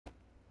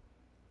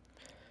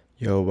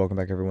Yo, welcome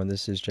back everyone.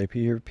 This is JP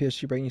here,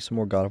 PSG, bringing you some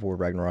more God of War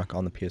Ragnarok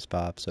on the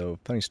PS5. So,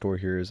 funny story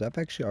here is I've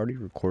actually already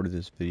recorded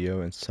this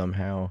video, and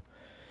somehow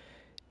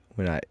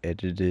when I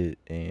edited it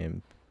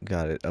and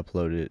got it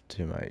uploaded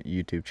to my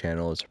YouTube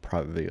channel, it's a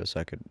private video so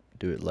I could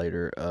do it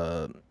later,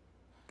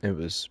 it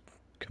was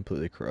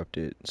completely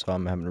corrupted. So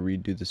I'm having to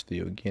redo this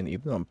video again,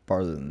 even though I'm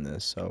farther than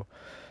this. So,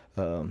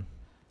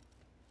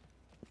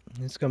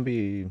 it's going to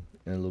be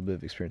a little bit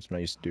of experience. I'm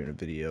not used to doing a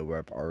video where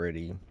I've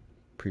already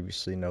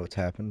previously know what's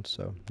happened.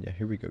 So, yeah,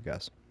 here we go,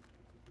 guys.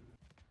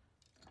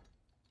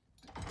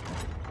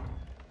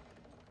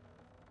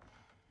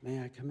 May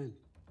I come in?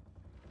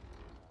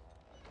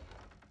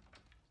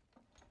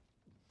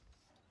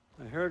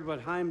 I heard what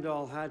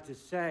Heimdall had to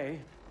say.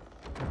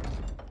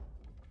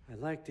 I'd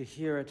like to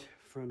hear it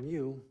from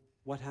you.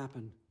 What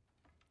happened?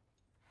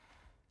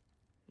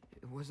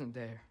 It wasn't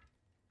there.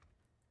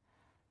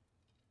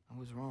 I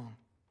was wrong.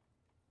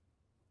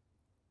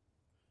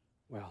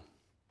 Well,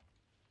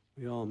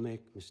 we all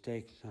make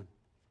mistakes, son.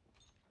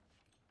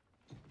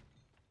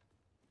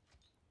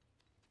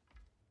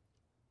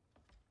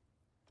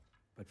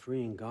 But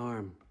freeing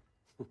Garm,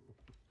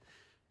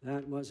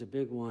 that was a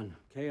big one.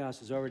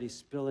 Chaos is already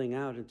spilling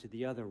out into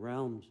the other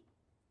realms.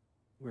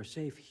 We're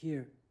safe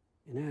here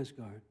in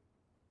Asgard,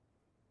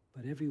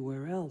 but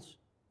everywhere else.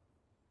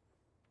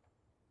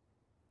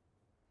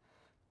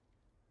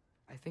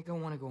 I think I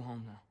want to go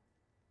home now.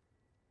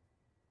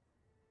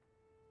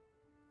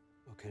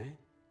 Okay,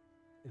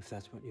 if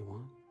that's what you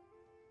want.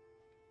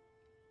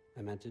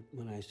 I meant it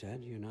when I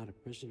said you're not a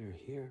prisoner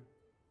here.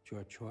 It's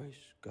your choice.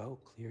 Go,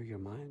 clear your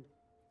mind.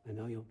 I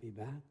know you'll be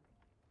back.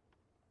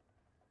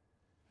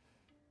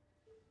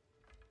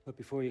 But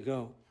before you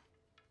go,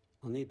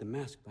 I'll need the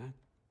mask back.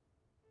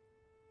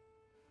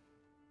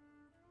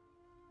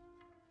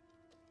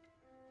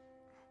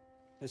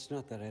 It's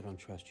not that I don't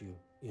trust you,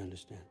 you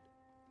understand?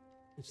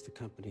 It's the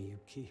company you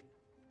keep.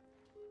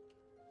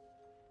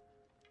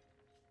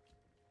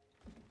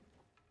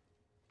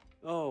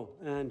 Oh,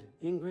 and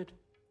Ingrid?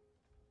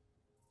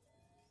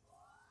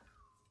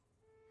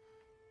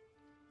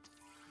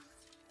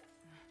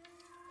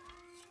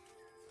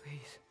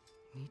 Please,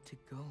 need to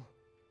go.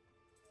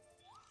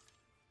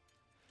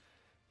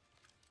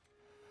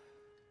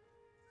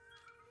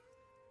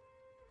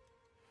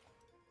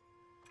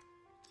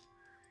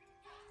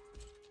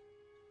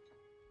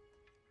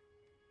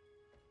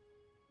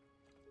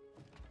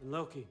 And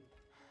Loki,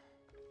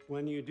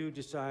 when you do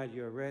decide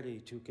you're ready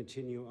to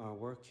continue our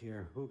work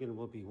here, Hugin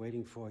will be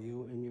waiting for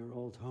you in your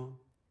old home.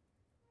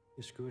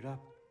 You screwed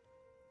up.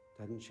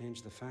 Doesn't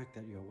change the fact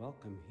that you're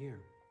welcome here.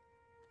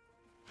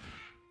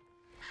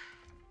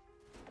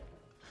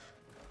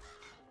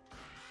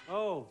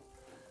 Oh,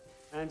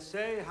 and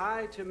say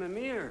hi to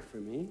Mimir for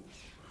me.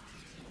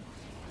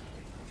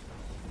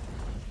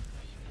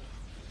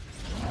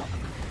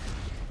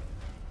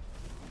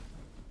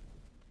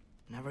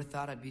 Never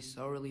thought I'd be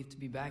so relieved to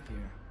be back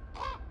here.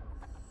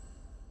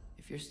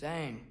 If you're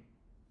staying,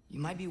 you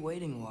might be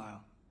waiting a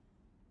while.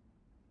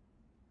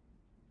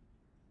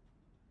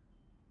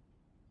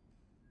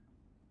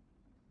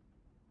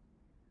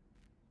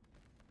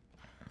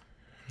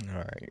 All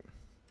right.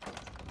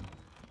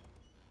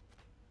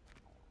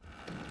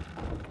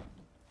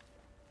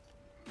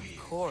 Of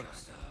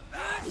course.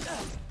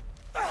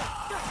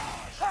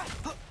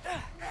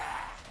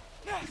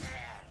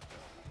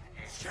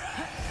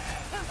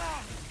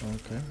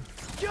 Okay.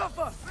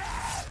 Juffa!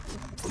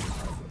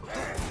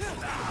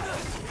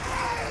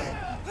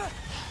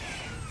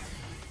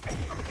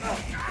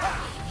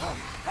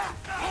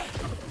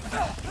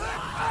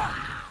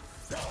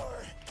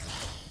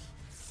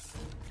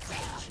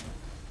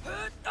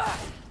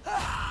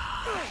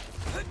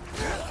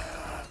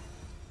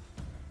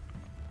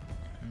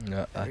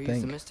 No, I Use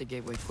think the Mystic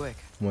Gateway quick.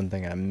 one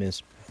thing I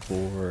missed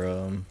before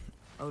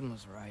Odin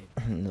was right.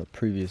 in the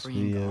previous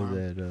Freeing video Garm.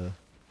 that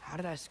How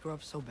did I screw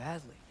up so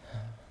badly?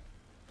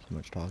 too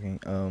much talking.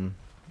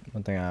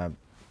 One thing I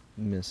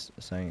missed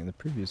saying in the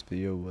previous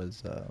video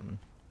was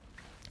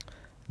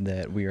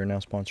that we are now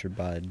sponsored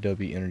by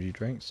W Energy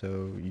Drink,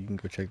 so you can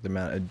go check them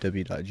out at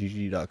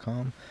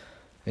w.gg.com.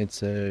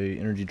 It's a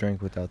energy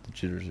drink without the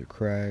jitters or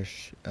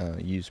crash.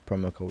 Use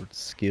promo code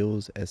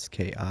SKILLZ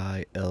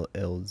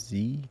SKILLZ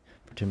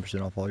for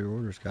 10% off all your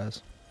orders,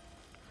 guys.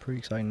 Pretty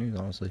exciting news,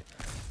 honestly.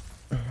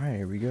 All right,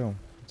 here we go.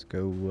 Let's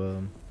go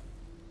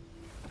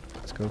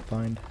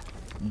find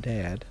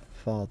Dad,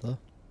 Father.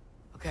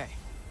 Okay,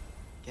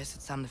 guess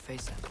it's time to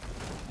face it.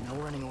 No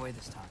running away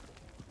this time.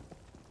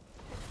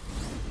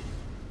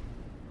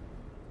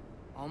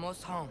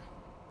 Almost home.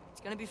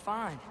 It's gonna be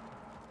fine.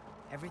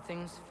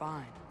 Everything's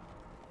fine.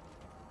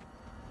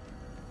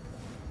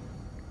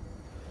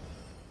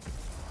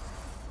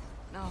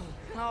 No,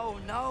 no,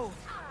 no!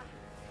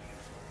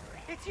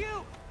 It's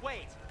you!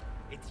 Wait,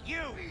 it's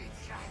you!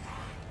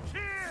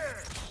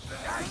 Here!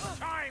 Nice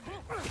time!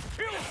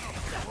 Kill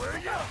him! Will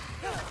ya?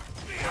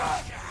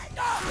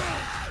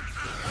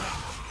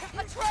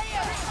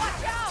 Atreus,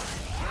 watch out!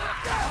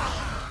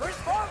 Where's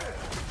Father?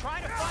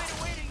 Trying to find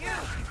a way to you.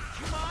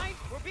 Do you mind?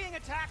 We're being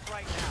attacked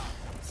right now.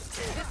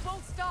 This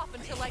won't stop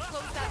until I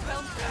close that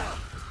realm door.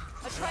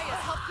 Atreus,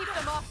 help keep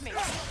them off me.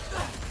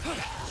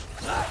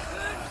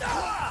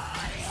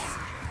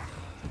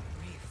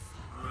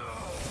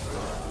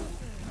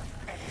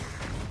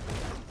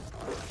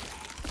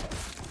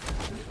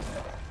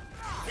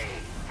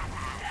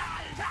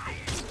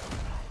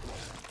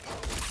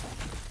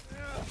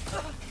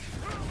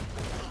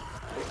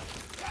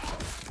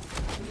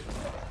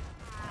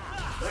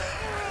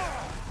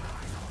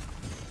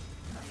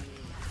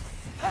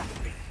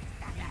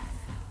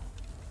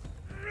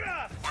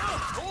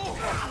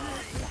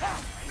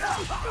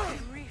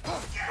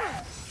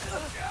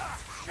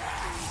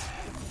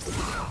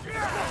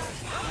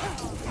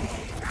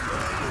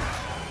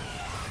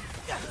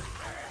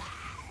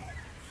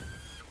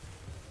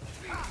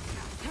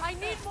 I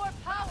need more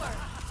power!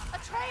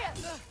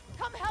 Atreus!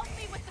 Come help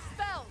me with the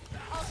spell!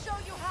 I'll show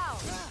you how!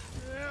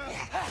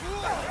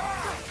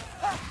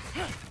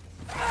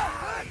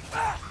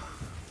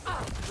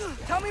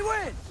 Tell me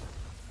when!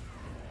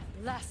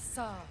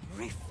 Lassa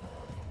Rifa.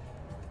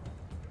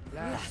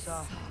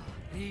 Lassa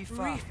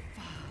Rifa.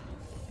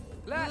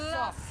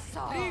 Lassa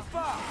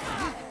Rifa.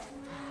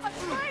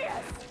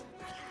 Atreus!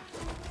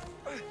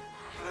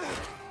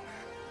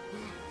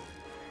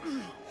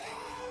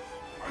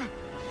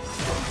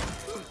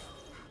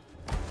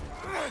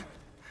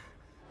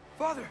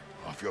 Father!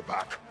 Off your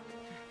back.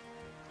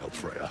 Help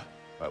Freya.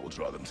 I will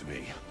draw them to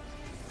me.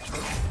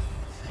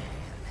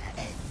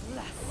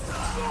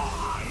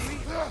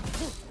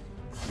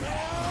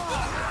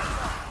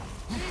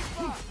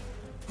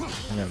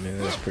 Yeah, man,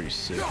 that's pretty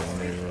sick. A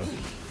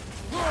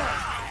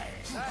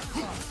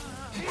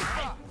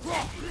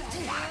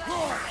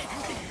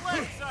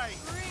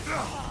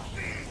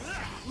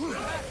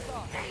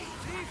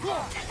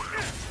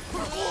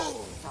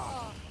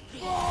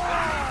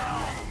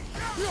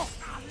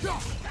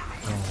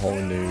whole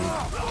new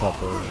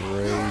type of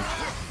rage.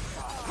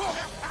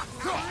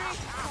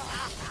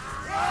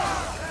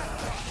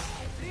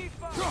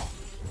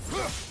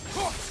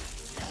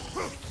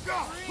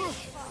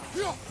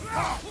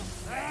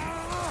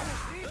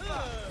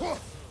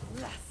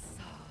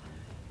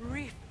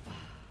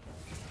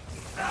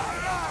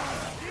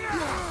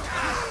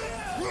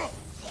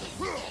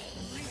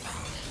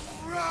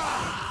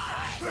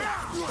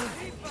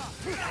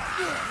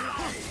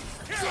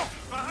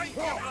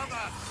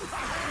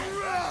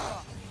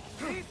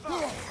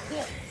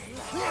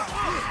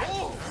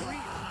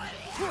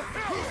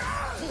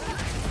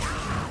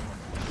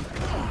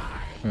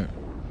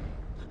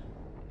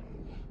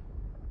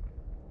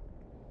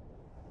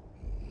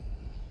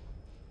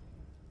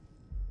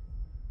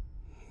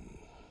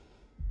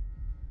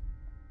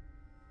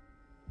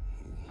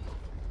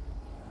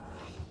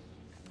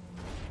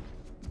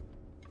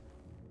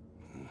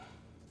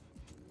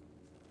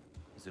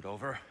 Is it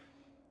over?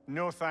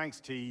 No thanks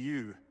to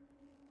you.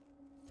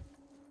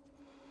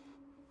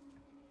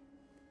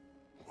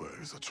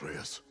 Where is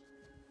Atreus?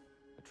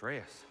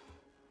 Atreus?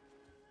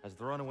 Has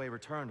the runaway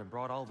returned and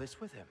brought all this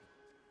with him?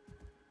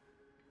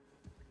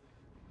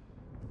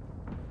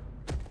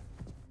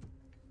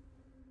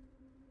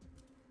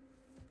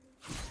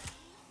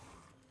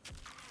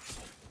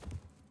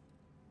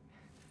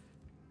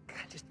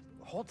 Just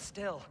hold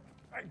still.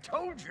 I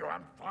told you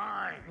I'm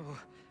fine. Oh,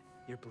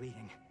 you're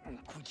bleeding.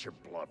 Quit your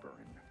blubbering.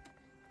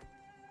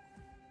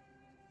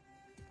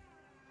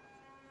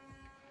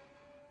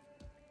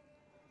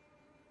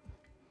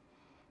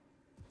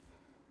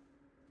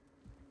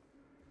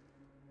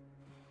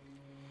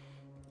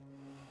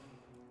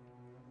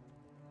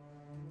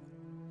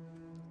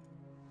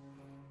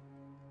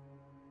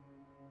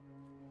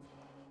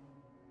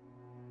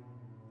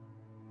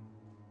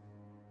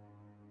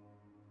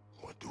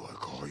 What do I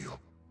call you?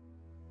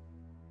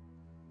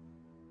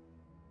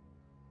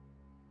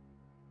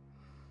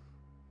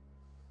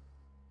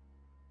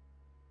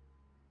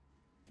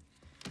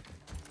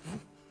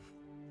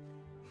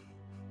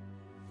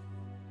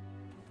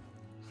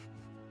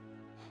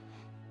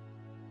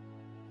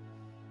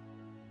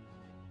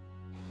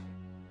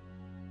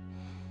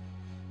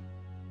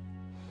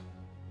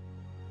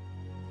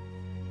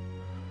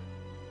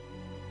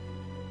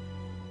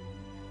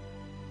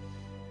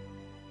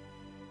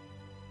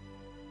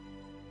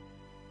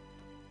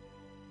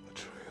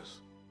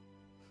 Atreus.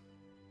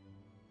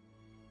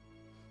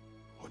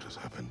 What has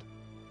happened?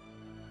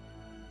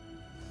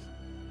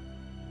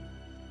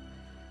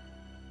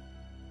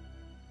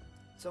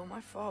 It's all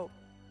my fault.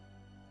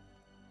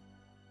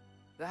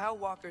 The Hell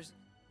Walkers...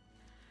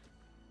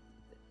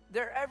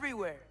 they're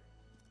everywhere.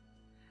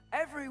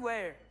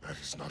 Everywhere. That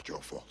is not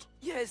your fault.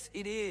 Yes,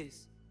 it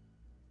is.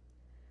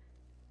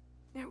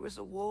 There was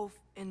a wolf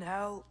in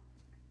hell.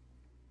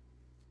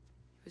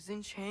 He was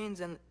in chains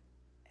and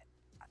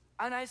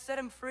I set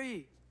him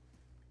free.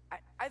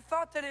 I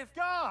thought that if...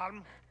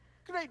 Garm?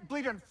 Great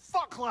bleeding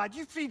fuck, lad.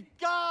 You freed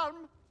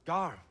Garm?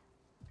 Garm?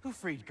 Who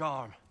freed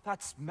Garm?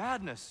 That's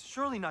madness.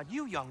 Surely not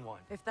you, young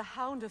one. If the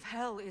Hound of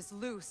Hell is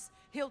loose,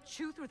 he'll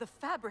chew through the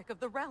fabric of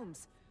the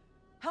realms.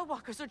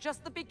 Hellwalkers are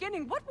just the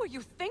beginning. What were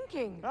you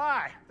thinking?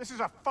 Aye, this is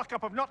a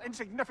fuck-up of not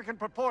insignificant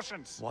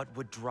proportions. What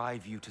would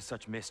drive you to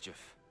such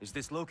mischief? Is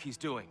this Loki's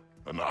doing?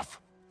 Enough.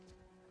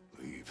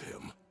 Leave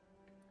him.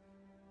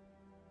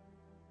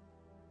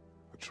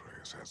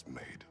 Atreus has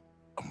made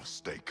a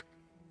mistake.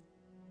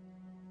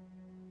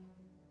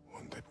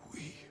 One that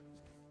we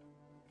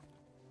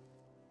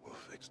will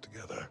fix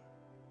together.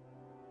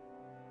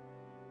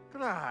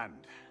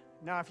 Grand.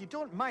 Now, if you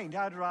don't mind,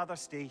 I'd rather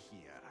stay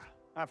here.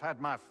 I've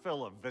had my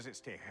fill of visits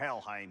to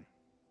Helheim.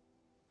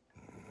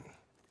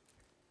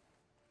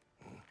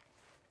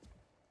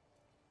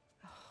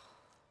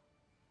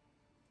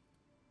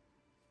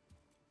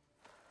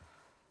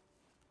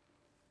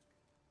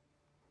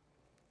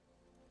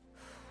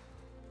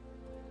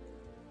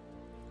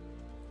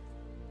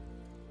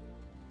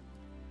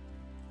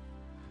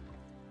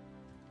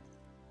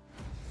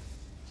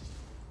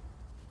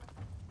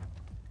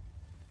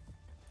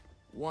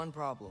 One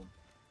problem.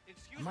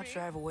 I'm not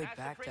sure I have a way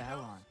back to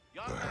Helheim.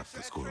 Perhaps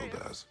the squirrel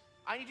does.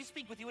 I need to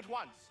speak with you at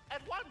once.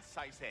 At once,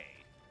 I say.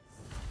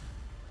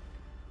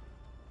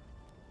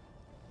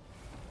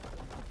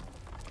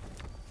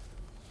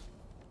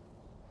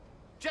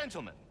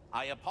 Gentlemen,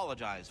 I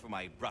apologize for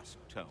my brusque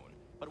tone,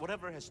 but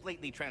whatever has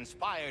lately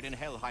transpired in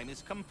Helheim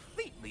is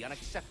completely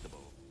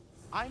unacceptable.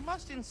 I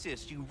must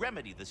insist you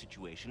remedy the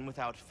situation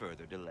without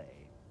further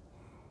delay.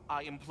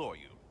 I implore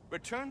you,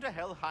 return to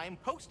Helheim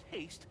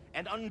post-haste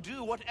and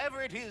undo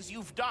whatever it is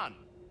you've done.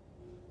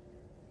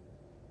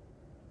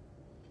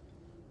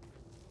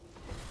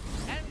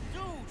 And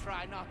do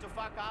try not to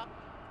fuck up.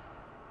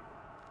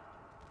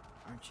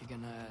 Aren't you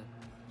gonna,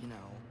 you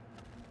know,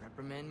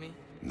 reprimand me?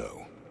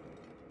 No.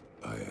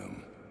 I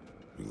am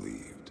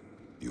relieved.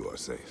 You are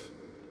safe.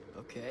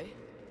 Okay.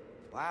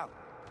 Wow.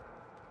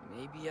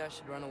 Maybe I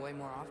should run away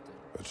more often.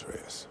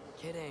 Atreus.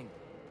 Kidding.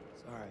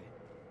 Sorry.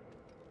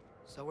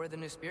 So where'd the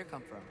new spear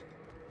come from?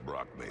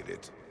 Brock made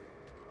it.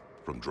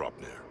 From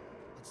Dropnir.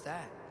 What's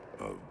that?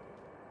 A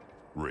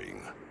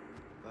ring.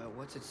 But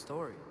what's its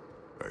story?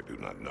 I do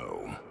not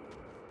know.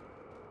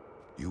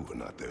 You were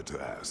not there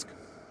to ask.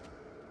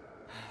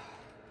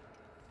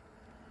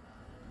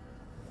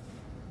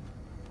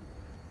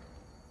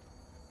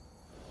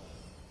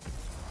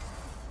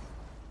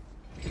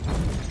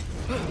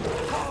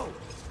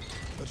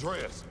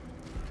 Atreus!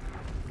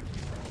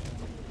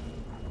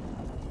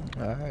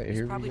 Alright, He's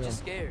here we probably go. just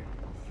scared.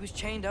 He was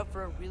chained up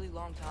for a really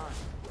long time.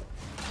 You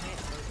can't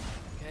hurt him,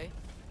 okay?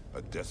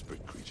 A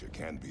desperate creature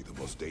can be the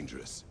most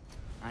dangerous.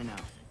 I know.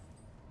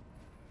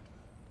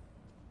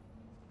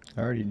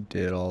 I already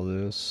did all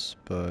this,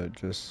 but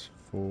just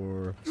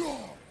for...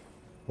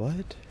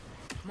 What?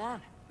 Come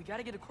on, we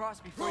gotta get across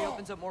before he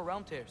opens up more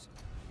realm tears.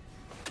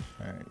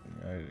 Alright,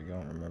 I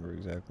don't remember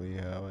exactly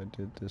how I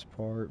did this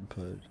part,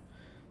 but...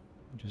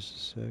 Just a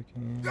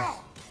second. Let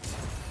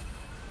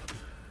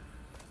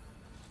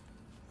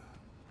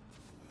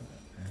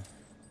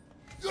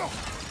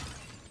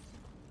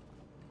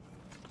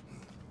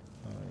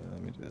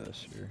me do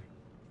this here.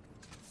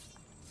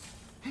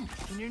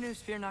 Can your new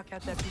spear knock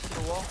out that piece of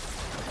the wall?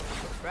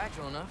 It's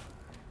fragile enough.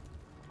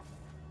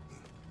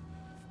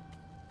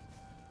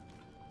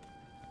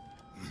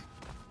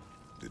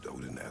 Did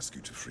Odin ask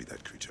you to free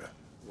that creature?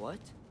 What?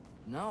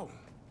 No.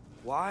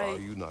 Why? Are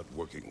you not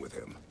working with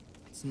him?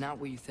 It's not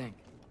what you think.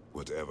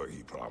 Whatever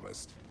he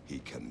promised, he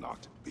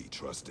cannot be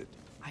trusted.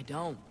 I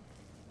don't.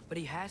 But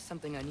he has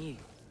something I need.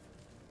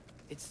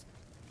 It's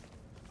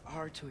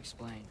hard to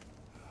explain.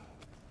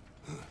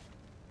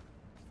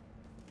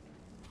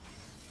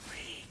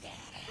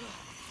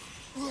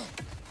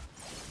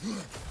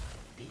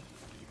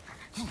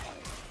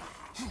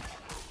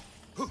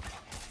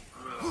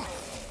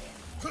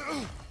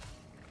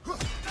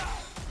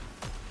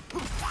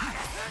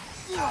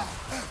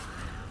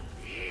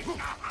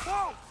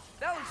 Whoa!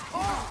 That was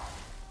hard!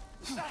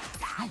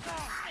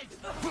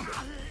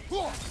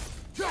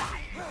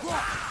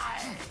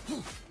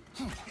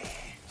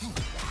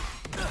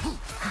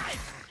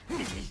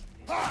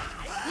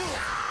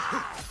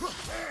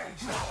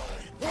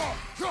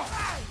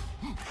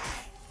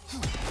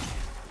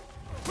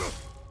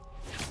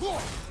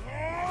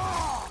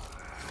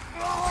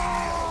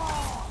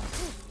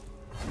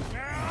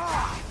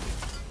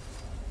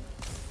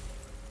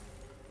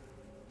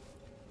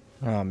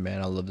 Oh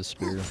man, I love the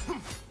spear.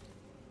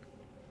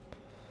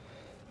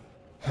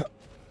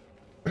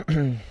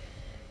 We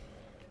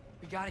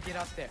gotta get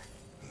up there.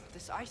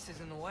 This ice is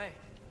in the way.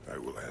 I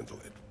will handle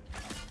it.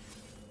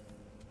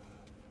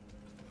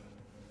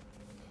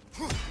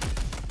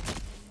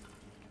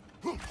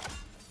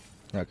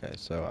 Okay,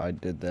 so I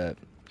did that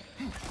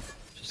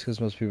just because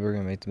most people are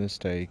gonna make the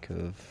mistake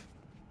of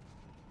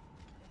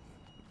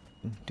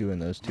doing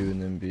those two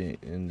and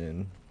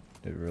then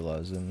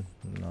realizing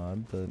not,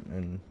 but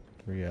in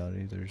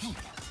reality there's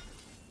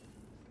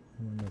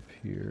one up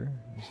here.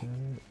 Is that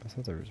it? I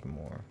thought there was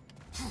more.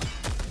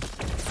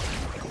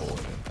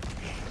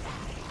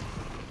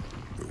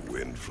 The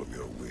wind from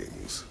your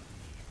wings.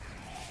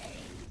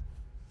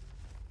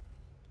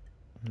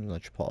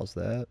 Let you pause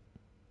that.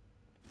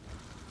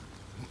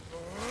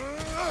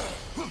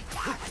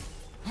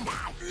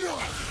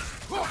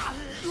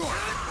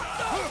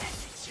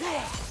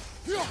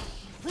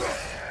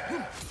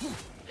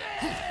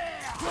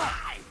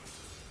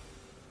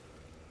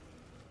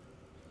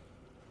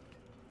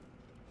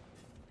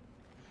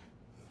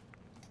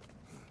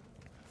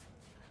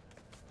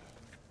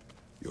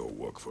 Your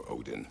work for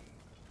Odin.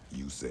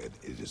 You said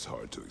it is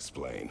hard to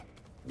explain.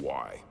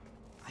 Why?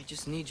 I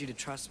just need you to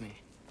trust me.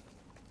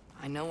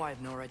 I know I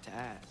have no right to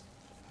ask.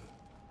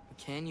 But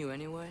can you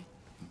anyway?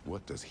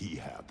 What does he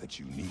have that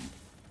you need?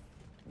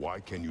 Why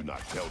can you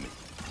not tell me?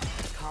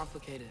 It's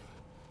complicated.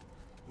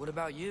 What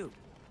about you?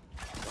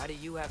 Why do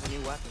you have a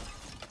new weapon?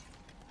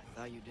 I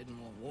thought you didn't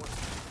want war.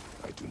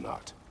 I do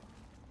not.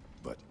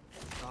 But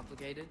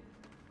Complicated?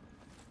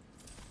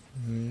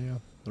 Yeah, a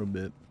little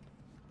bit.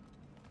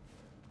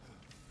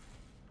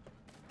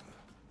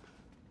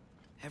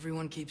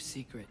 Everyone keeps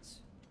secrets.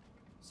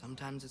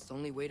 Sometimes it's the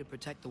only way to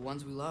protect the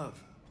ones we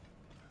love.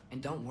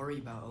 And don't worry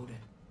about Odin.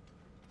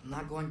 I'm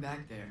not going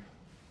back there.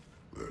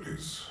 that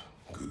is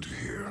good to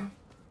hear.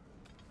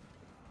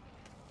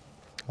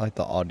 I like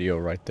the audio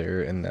right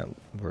there and that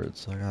where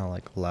it's like kind of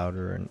like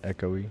louder and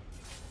echoey.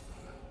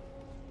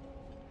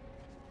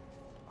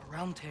 A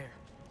realm tear.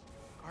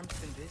 Arm's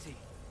been busy.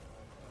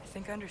 I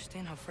think I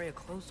understand how Freya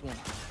closed one.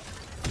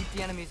 Keep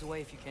the enemies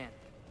away if you can.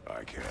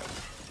 I can.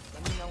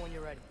 Let me know when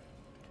you're ready.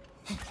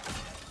 I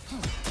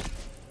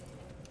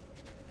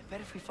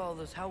bet if we follow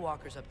those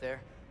Hellwalkers up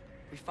there,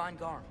 we find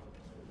Garm.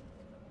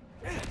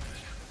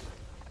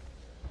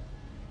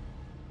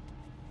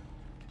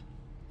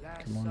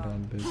 Come on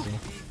down, baby.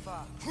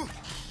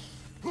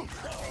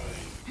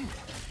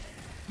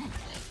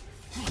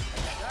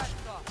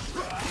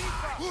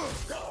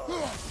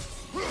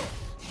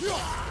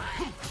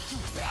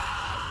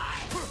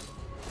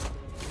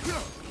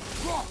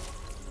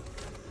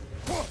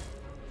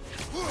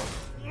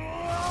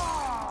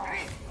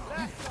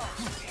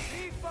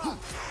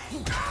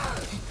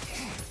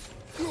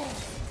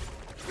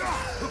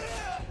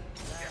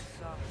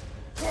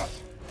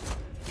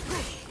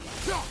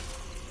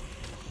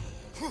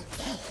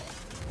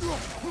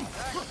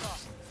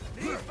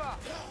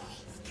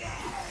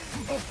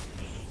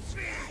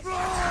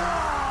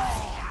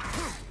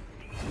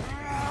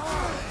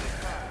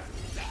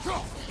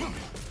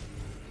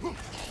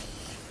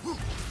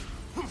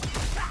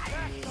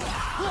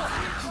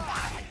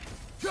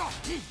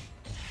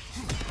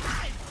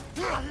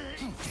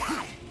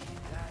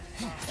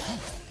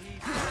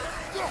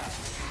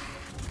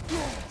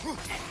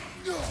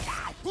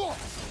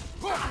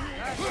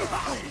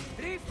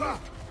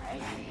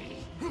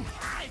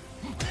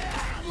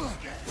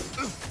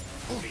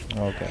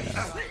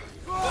 Okay.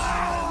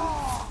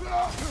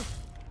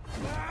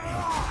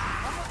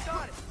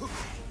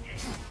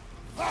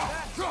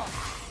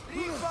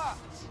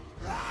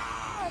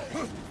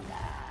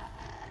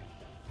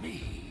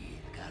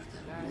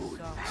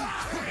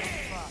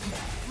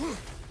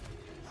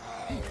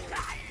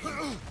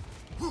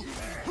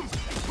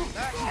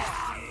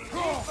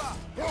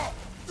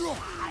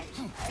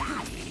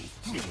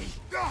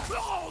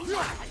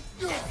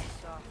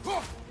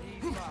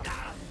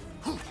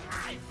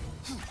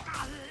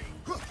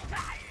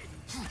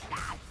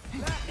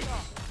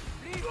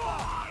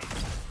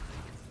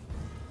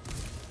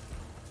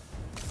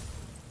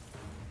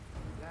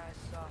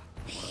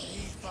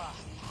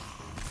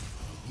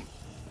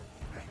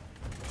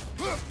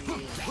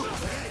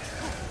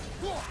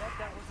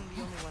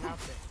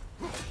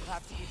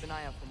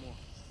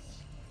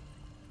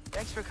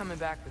 Thanks for coming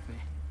back with me.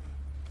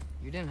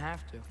 You didn't have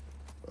to.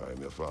 I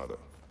am your father.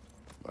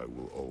 I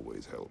will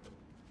always help,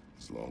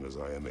 as long as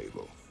I am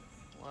able.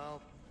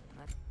 Well,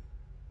 that's...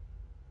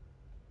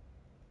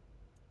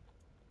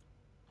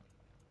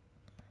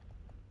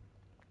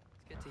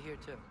 It's good to hear,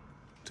 too.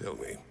 Tell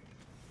me,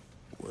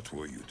 what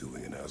were you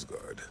doing in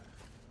Asgard?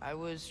 I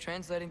was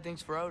translating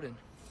things for Odin.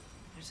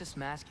 There's this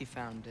mask he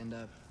found, and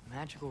a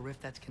magical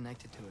rift that's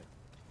connected to it.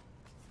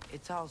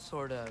 It's all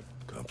sorta...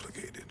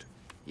 Complicated.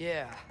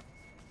 Yeah.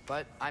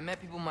 But I met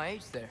people my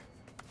age there.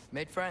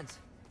 Made friends.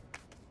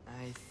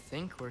 I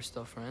think we're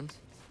still friends.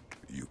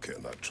 You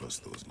cannot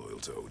trust those loyal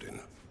to Odin.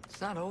 It's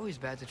not always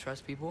bad to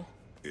trust people.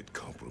 It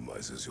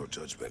compromises your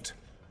judgment.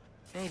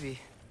 Maybe.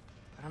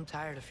 But I'm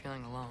tired of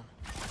feeling alone.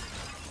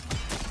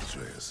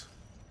 Atreus,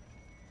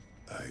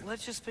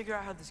 Let's just figure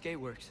out how this gate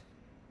works.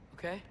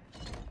 Okay?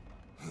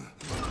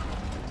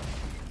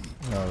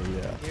 Oh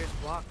yeah. Here's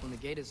blocked when the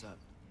gate is up.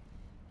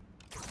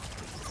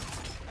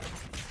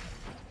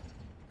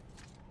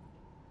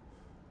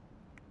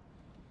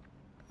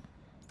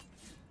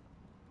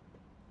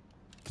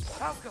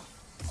 Falco!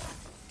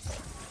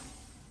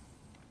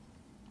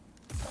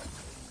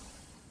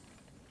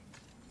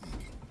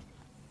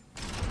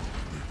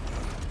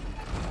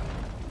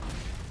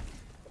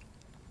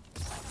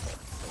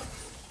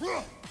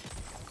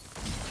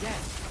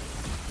 Yes.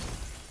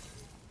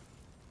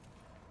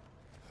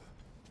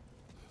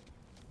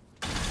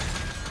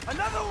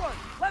 Another one!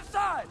 Left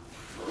side!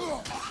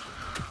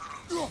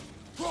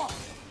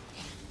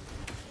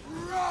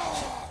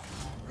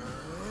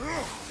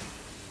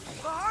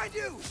 Behind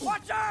you!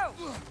 Watch out!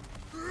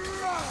 It's good!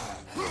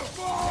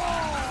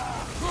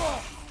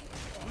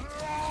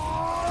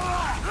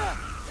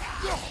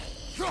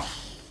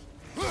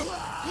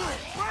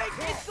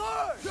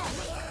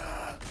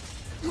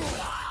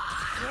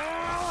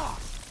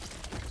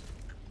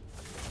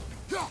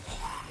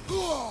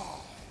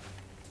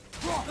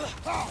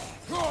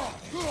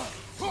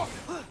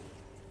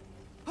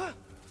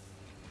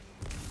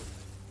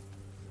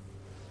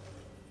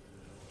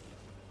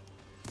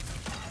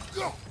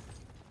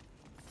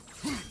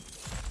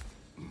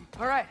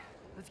 All right,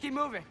 let's keep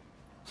moving.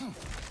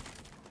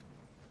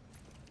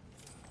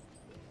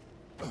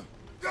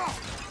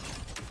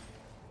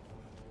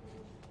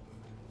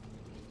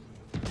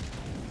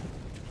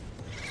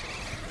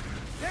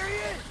 There he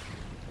is!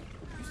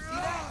 You see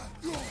that?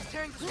 He's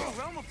tearing this whole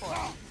realm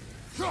apart.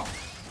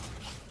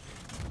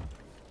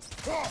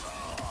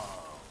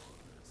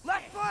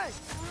 Left flank!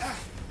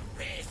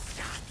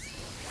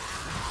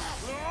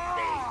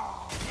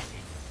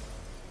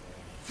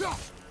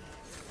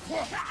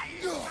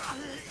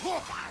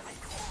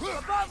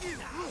 Above you!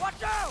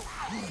 Watch out!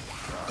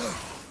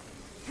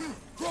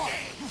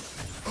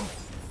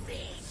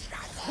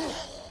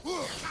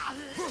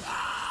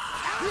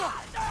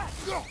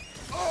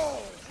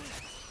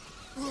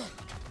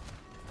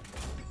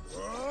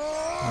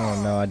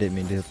 Oh no, I didn't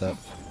mean to hit that.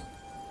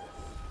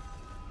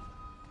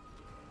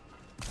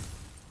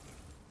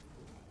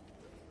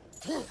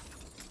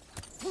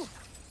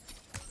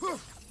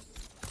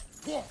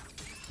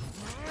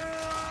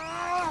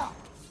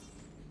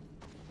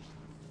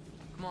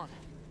 Come on.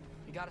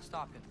 You gotta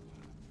stop him.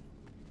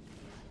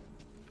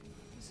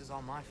 This is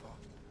all my fault.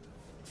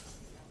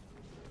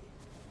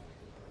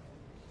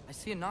 I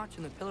see a notch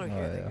in the pillar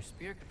here that your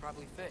spear could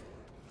probably fit.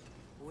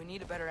 But we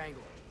need a better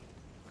angle.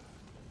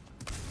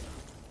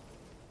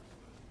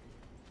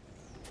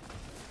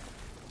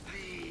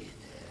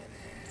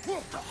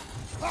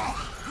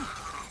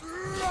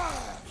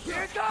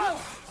 Here it goes!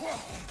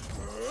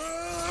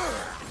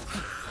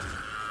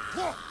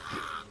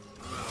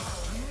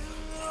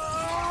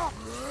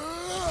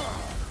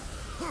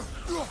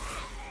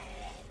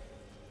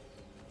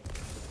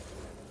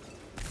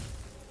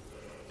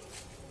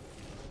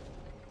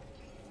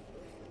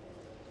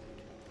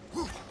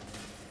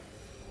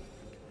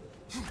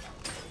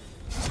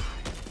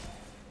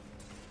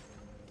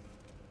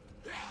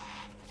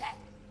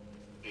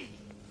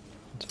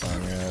 It's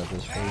fine, yeah,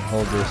 just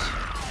hold this.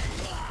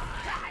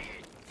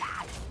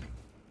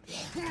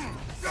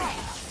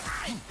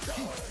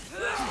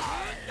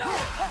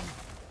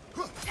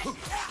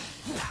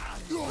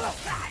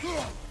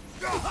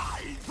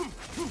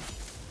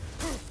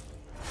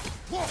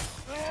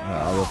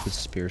 I love this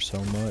spear so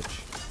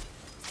much.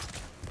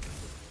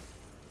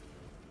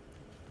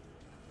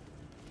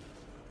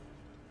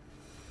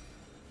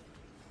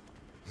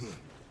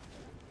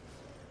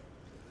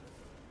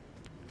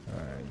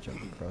 Alright,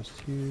 jump across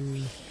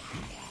here.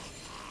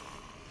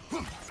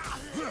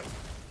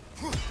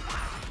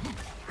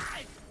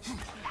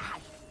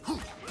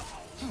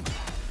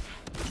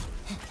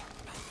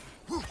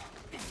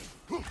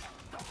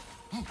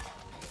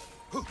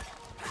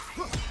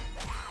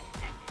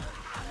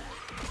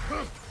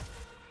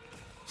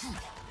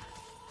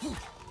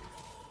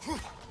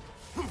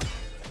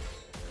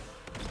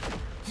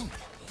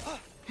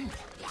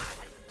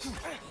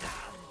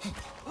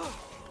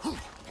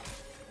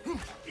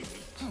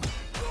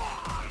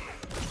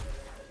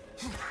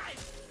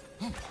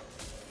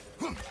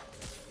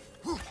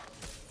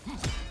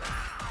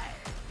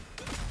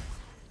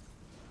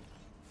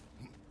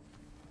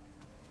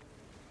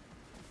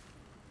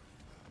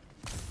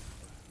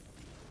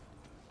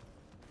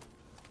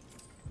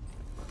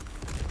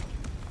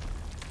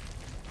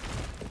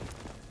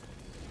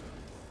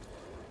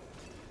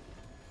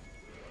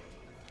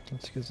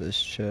 Let's get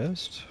this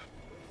chest.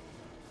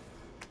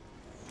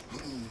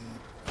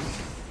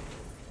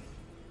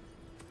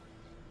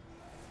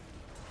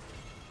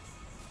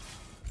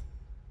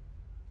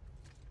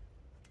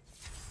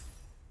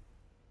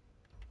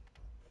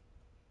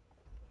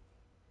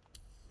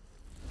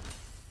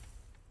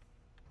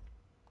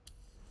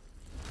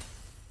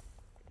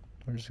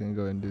 We're just gonna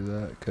go ahead and do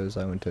that because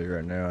I'm gonna tell you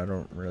right now, I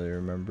don't really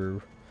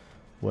remember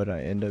what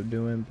I end up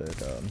doing,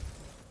 but I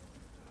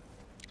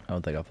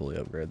don't think I fully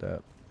upgrade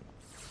that.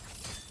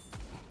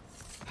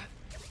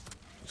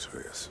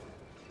 Atreus,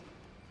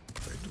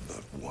 I do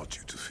not want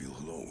you to feel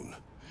alone,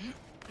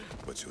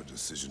 but your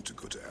decision to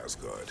go to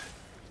Asgard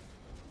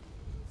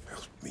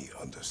helped me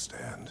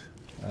understand.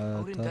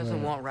 Odin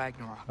doesn't want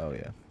Ragnarok. Oh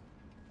yeah.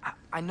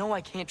 I know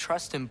I can't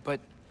trust him, but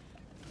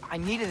I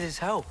needed his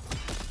help.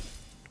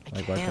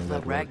 I can't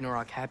let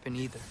Ragnarok happen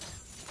either.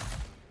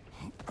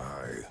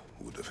 I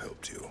would have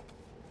helped you.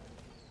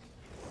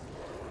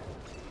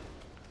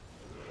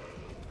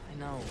 I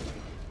know.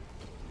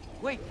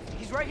 Wait,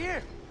 he's right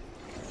here.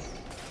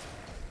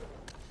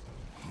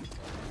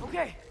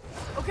 Okay,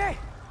 okay.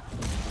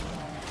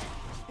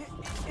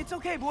 It's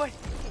okay, boy.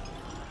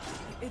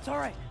 It's all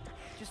right.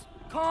 Just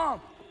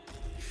calm.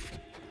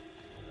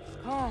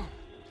 Calm.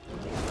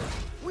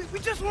 We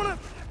just wanna...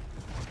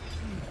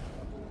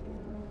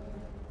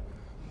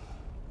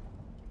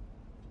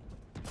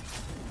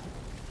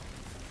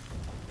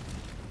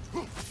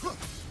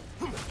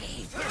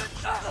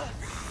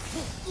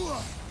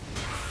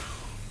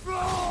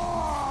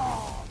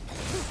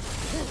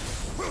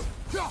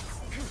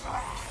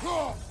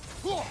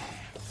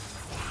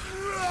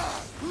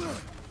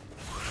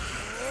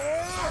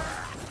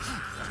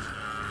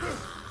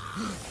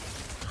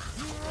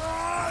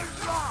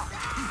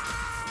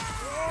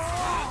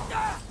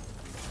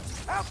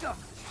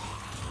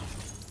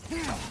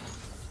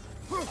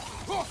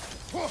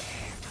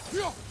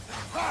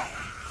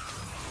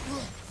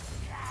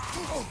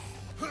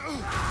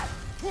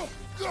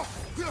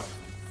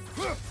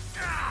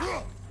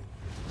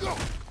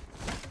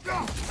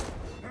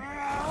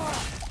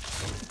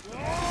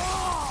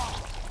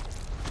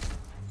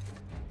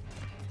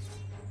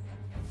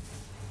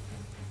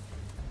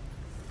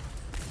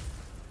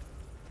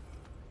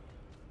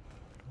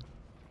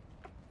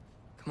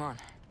 Come on,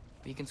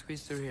 we can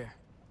squeeze through here.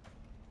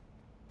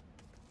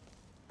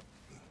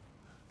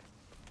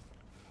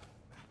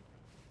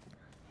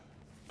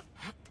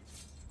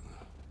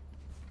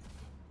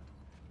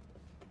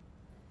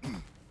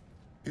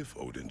 If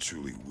Odin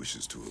truly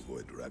wishes to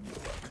avoid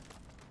Ragnarök,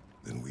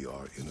 then we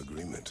are in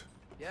agreement.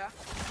 Yeah?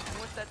 And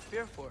what's that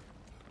spear for?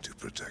 To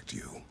protect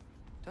you.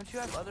 Don't you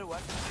have other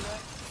weapons for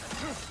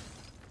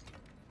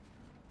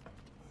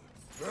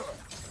that?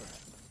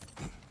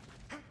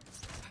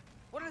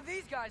 What are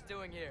these guys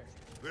doing here?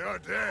 They are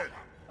dead!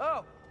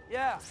 Oh,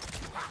 yeah.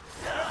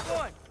 Keep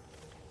going.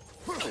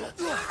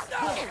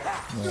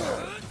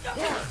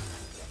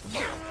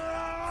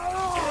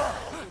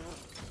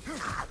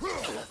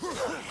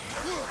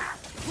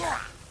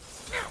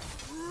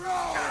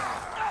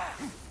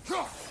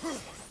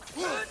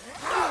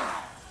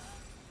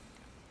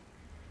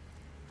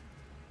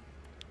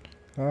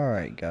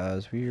 Alright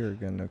guys, we are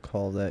gonna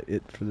call that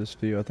it for this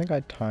video. I think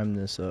I timed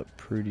this up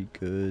pretty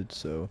good,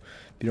 so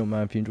if you don't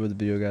mind, if you enjoyed the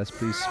video guys,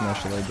 please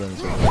smash the like button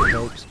so it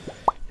helps.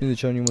 If you're new to the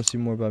channel, you want to see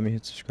more about me,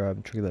 hit subscribe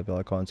and trigger that bell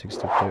icon to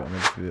stay updated on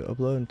every video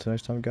upload. Until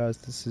next time guys,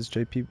 this is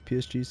JP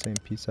PSG saying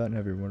peace out and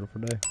have a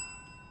wonderful day.